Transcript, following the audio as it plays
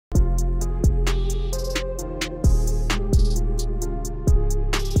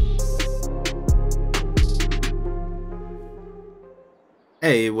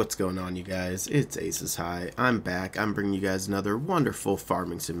Hey, what's going on, you guys? It's Aces High. I'm back. I'm bringing you guys another wonderful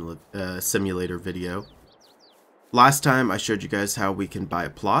farming simulator video. Last time I showed you guys how we can buy a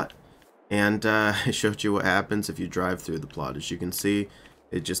plot, and I showed you what happens if you drive through the plot. As you can see,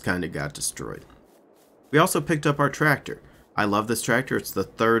 it just kind of got destroyed. We also picked up our tractor. I love this tractor. It's the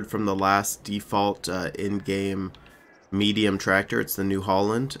third from the last default in-game medium tractor. It's the New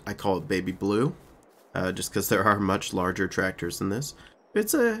Holland. I call it Baby Blue, just because there are much larger tractors than this.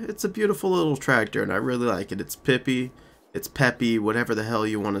 It's a beautiful little tractor, and I really like it. It's pippy, it's peppy, whatever the hell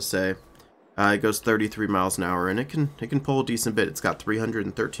you want to say. It goes 33 miles an hour, and it can pull a decent bit. It's got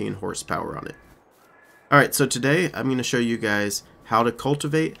 313 horsepower on it. Alright, so today I'm going to show you guys how to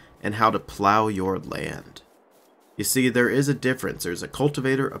cultivate and how to plow your land. You see, there is a difference. There's a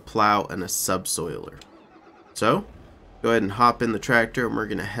cultivator, a plow, and a subsoiler. So, go ahead and hop in the tractor, and we're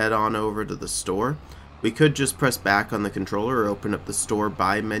going to head on over to the store. We could just press back on the controller or open up the store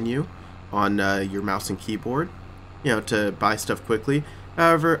buy menu on your mouse and keyboard, to buy stuff quickly.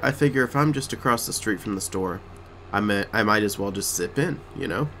 However, I figure if I'm just across the street from the store, I might as well just zip in,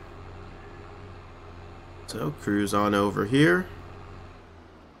 So, cruise on over here.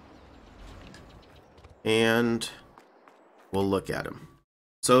 And we'll look at them.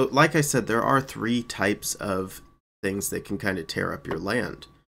 So, like I said, there are three types of things that can kind of tear up your land.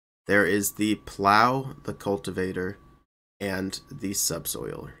 There is the plow, the cultivator, and the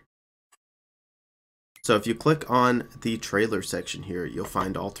subsoiler. So if you click on the trailer section here, you'll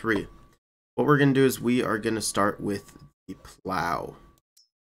find all three. What we're going to do is we are going to start with the plow.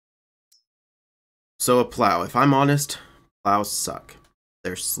 So a plow, if I'm honest, plows suck.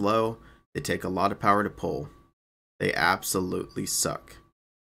 They're slow, they take a lot of power to pull. They absolutely suck.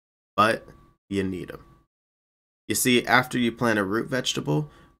 But you need them. You see, after you plant a root vegetable,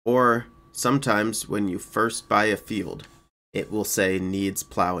 or sometimes when you first buy a field, it will say needs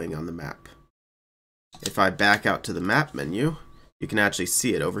plowing on the map. If I back out to the map menu, you can actually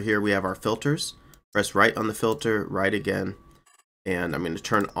see it. Over here we have our filters. Press right on the filter, right again, and I'm going to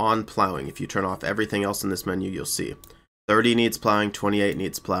turn on plowing. If you turn off everything else in this menu, you'll see 30 needs plowing, 28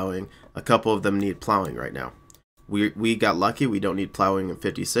 needs plowing. A couple of them need plowing right now. We got lucky, we don't need plowing in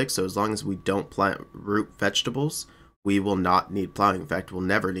 56, so as long as we don't plant root vegetables, we will not need plowing. In fact, we'll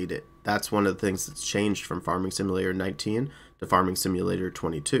never need it. That's one of the things that's changed from Farming Simulator 19 to Farming Simulator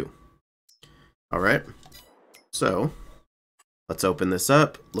 22. Alright, so let's open this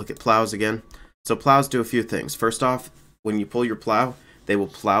up, look at plows again. So plows do a few things. First off, when you pull your plow, they will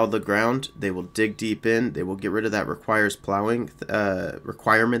plow the ground, they will dig deep in, they will get rid of that requires plowing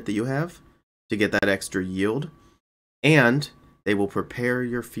requirement that you have to get that extra yield, and they will prepare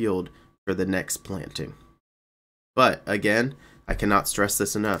your field for the next planting. But, again, I cannot stress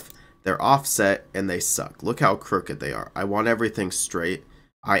this enough. They're offset and they suck. Look how crooked they are. I want everything straight.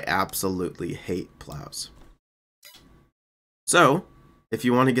 I absolutely hate plows. So, if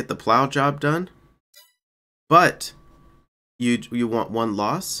you want to get the plow job done, but you want one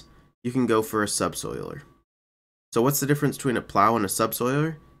loss, you can go for a subsoiler. So what's the difference between a plow and a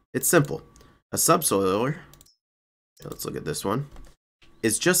subsoiler? It's simple. A subsoiler, let's look at this one,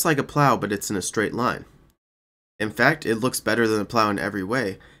 is just like a plow, but it's in a straight line. In fact, it looks better than a plow in every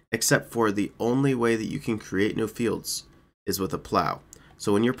way, except for the only way that you can create new fields is with a plow.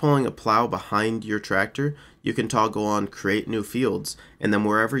 So when you're pulling a plow behind your tractor, you can toggle on create new fields, and then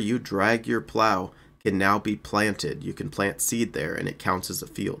wherever you drag your plow can now be planted. You can plant seed there and it counts as a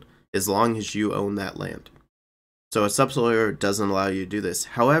field, as long as you own that land. So a subsoiler doesn't allow you to do this.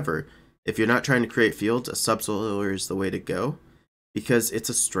 However, if you're not trying to create fields, a subsoiler is the way to go, because it's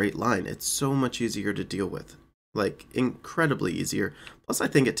a straight line. It's so much easier to deal with. Like, incredibly easier. Plus, I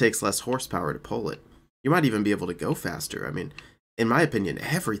think it takes less horsepower to pull it. You might even be able to go faster. I mean, in my opinion,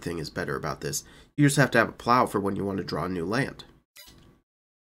 everything is better about this. You just have to have a plow for when you want to draw new land.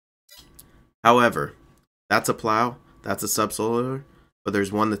 However, that's a plow, that's a subsoiler, but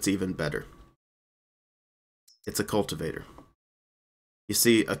there's one that's even better. It's a cultivator. You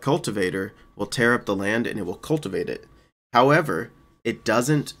see, a cultivator will tear up the land and it will cultivate it. However, it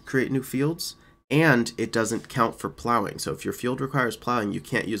doesn't create new fields, and it doesn't count for plowing. So if your field requires plowing, you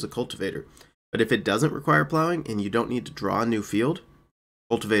can't use a cultivator. But if it doesn't require plowing and you don't need to draw a new field,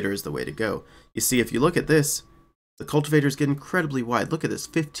 cultivator is the way to go. You see, if you look at this, the cultivators get incredibly wide. Look at this,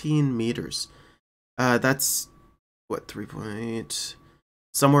 15 meters. That's, what, 3 point...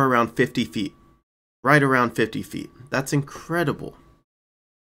 somewhere around 50 feet. Right around 50 feet. That's incredible.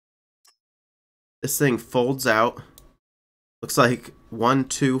 This thing folds out. Looks like 1,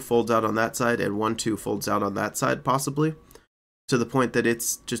 2 folds out on that side and 1, 2 folds out on that side, possibly, to the point that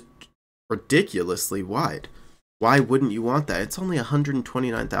it's just ridiculously wide. Why wouldn't you want that? It's only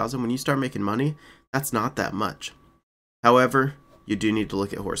 129,000. When you start making money, that's not that much. However, you do need to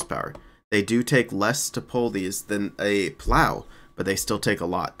look at horsepower. They do take less to pull these than a plow, but they still take a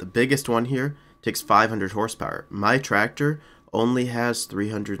lot. The biggest one here takes 500 horsepower. My tractor only has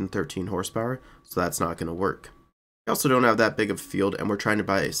 313 horsepower, so that's not going to work. We also don't have that big of a field, and we're trying to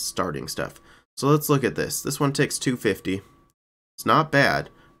buy starting stuff. So let's look at this. This one takes 250. It's not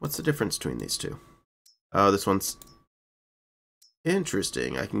bad. What's the difference between these two? Oh, this one's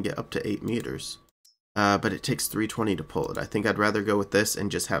interesting. I can get up to 8 meters. But it takes 320 to pull it. I think I'd rather go with this and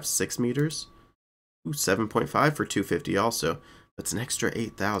just have 6 meters. Ooh, 7.5 for 250 also. But it's an extra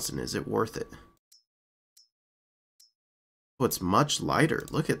 8,000. Is it worth it? Oh, it's much lighter.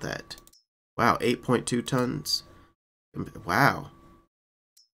 Look at that. Wow, 8.2 tons. Wow.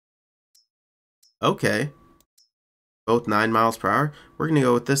 Okay. Both 9 miles per hour. We're going to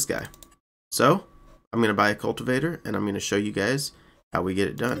go with this guy. So, I'm going to buy a cultivator, and I'm going to show you guys how we get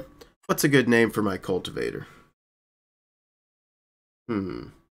it done. What's a good name for my cultivator?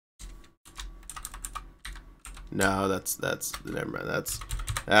 No, that's never mind.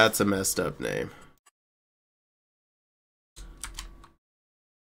 That's a messed up name.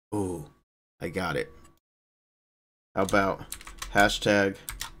 Ooh, I got it. How about hashtag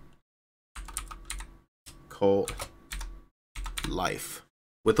Cult Life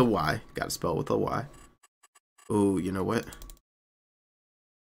with a Y? Got to spell with a Y. Ooh, you know what?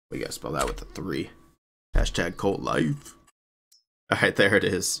 We gotta spell that with a 3. Hashtag Cult Life. Alright, there it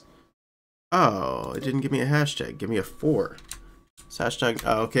is. Oh, it didn't give me a hashtag. Give me a 4. It's hashtag.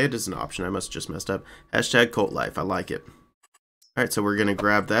 Oh, okay, it is an option. I must just messed up. Hashtag Cult Life. I like it. Alright, so we're gonna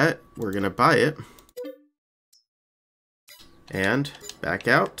grab that. We're gonna buy it. And back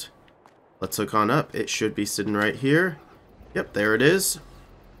out. Let's hook on up. It should be sitting right here. Yep, there it is.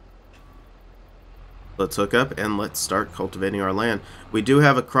 Let's hook up and let's start cultivating our land. We do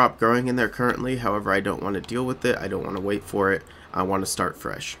have a crop growing in there currently. However, I don't want to deal with it. I don't want to wait for it. I want to start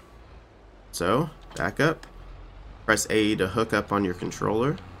fresh. So, back up. Press A to hook up on your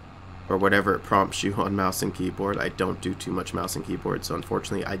controller or whatever it prompts you on mouse and keyboard. I don't do too much mouse and keyboard, so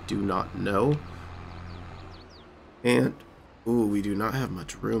unfortunately I do not know. And, ooh, we do not have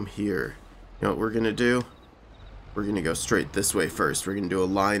much room here. You know what we're going to do? We're going to go straight this way first. We're going to do a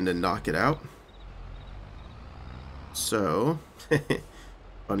line to knock it out. So,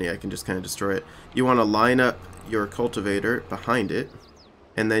 funny, I can just kind of destroy it. You want to line up your cultivator behind it,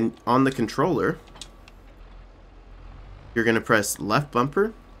 and then on the controller, you're going to press left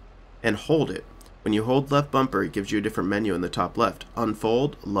bumper and hold it. When you hold left bumper, it gives you a different menu in the top left.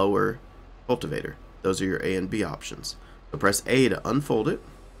 Unfold, lower, cultivator. Those are your A and B options. So press A to unfold it.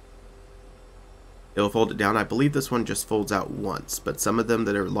 It'll fold it down. I believe this one just folds out once, but some of them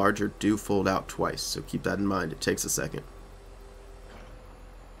that are larger do fold out twice, so keep that in mind. It takes a second.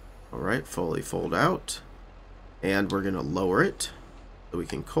 Alright, fully fold out. And we're going to lower it so we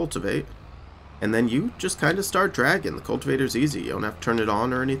can cultivate. And then you just kind of start dragging. The cultivator's easy. You don't have to turn it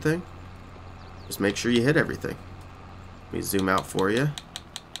on or anything. Just make sure you hit everything. Let me zoom out for you.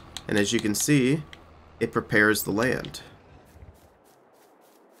 And as you can see, it prepares the land.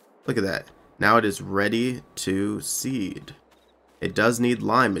 Look at that. Now it is ready to seed. It does need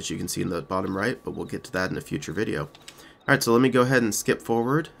lime, as you can see in the bottom right, but we'll get to that in a future video. Alright, so let me go ahead and skip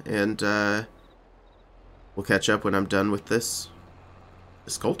forward, and we'll catch up when I'm done with this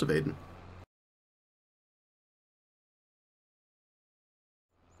cultivating.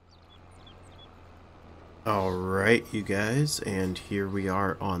 Alright, you guys, and here we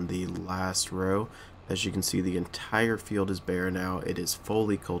are on the last row. As you can see, the entire field is bare now. It is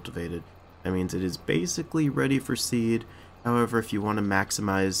fully cultivated. That means it is basically ready for seed. However, if you want to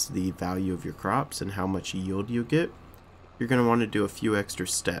maximize the value of your crops and how much yield you get, you're going to want to do a few extra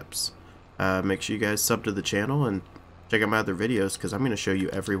steps. Make sure you guys sub to the channel and check out my other videos, because I'm going to show you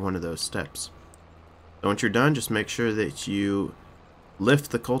every one of those steps. So once you're done, just make sure that you lift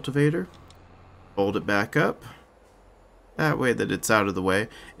the cultivator, fold it back up, that way that it's out of the way.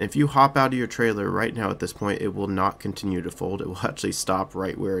 And if you hop out of your trailer right now at this point, it will not continue to fold. It will actually stop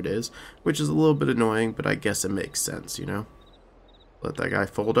right where it is, which is a little bit annoying, but I guess it makes sense, you know. Let that guy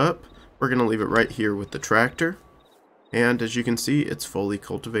fold up. We're going to leave it right here with the tractor. And as you can see, it's fully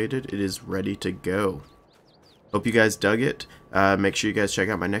cultivated. It is ready to go. Hope you guys dug it. Make sure you guys check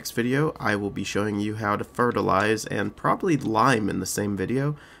out my next video. I will be showing you how to fertilize and probably lime in the same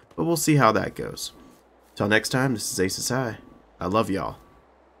video, but we'll see how that goes. Till next time, this is Aces High. I love y'all,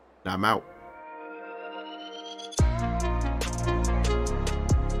 and I'm out.